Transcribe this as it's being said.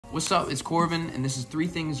What's up, it's Corbyn, and this is 3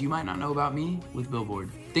 things you might not know about me with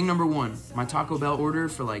Billboard. Thing number 1, my Taco Bell order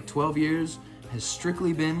for like 12 years has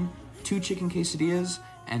strictly been 2 chicken quesadillas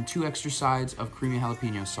and 2 extra sides of creamy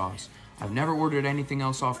jalapeno sauce. I've never ordered anything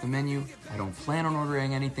else off the menu. I don't plan on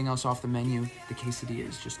ordering anything else off the menu. The quesadilla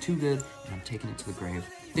is just too good, and I'm taking it to the grave.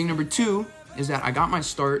 Thing number 2 is that I got my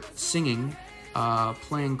start singing,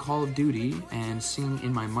 playing Call of Duty and singing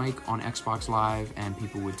in my mic on Xbox Live, and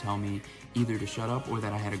people would tell me either to shut up or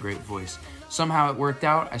that I had a great voice. Somehow it worked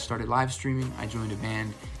out. I started live streaming, I joined a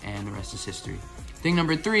band, and the rest is history. Thing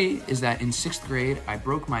number 3 is that in 6th grade, I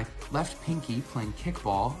broke my left pinky playing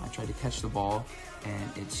kickball. I tried to catch the ball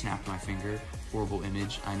and it snapped my finger. Horrible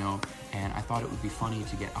image, I know. And I thought it would be funny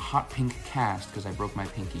to get a hot pink cast because I broke my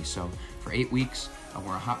pinky. So for 8 weeks, I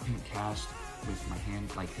wore a hot pink cast with my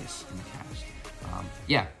hand like this in the cast.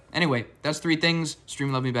 Yeah, anyway, that's 3 things.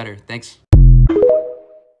 Stream Love Me Better. Thanks.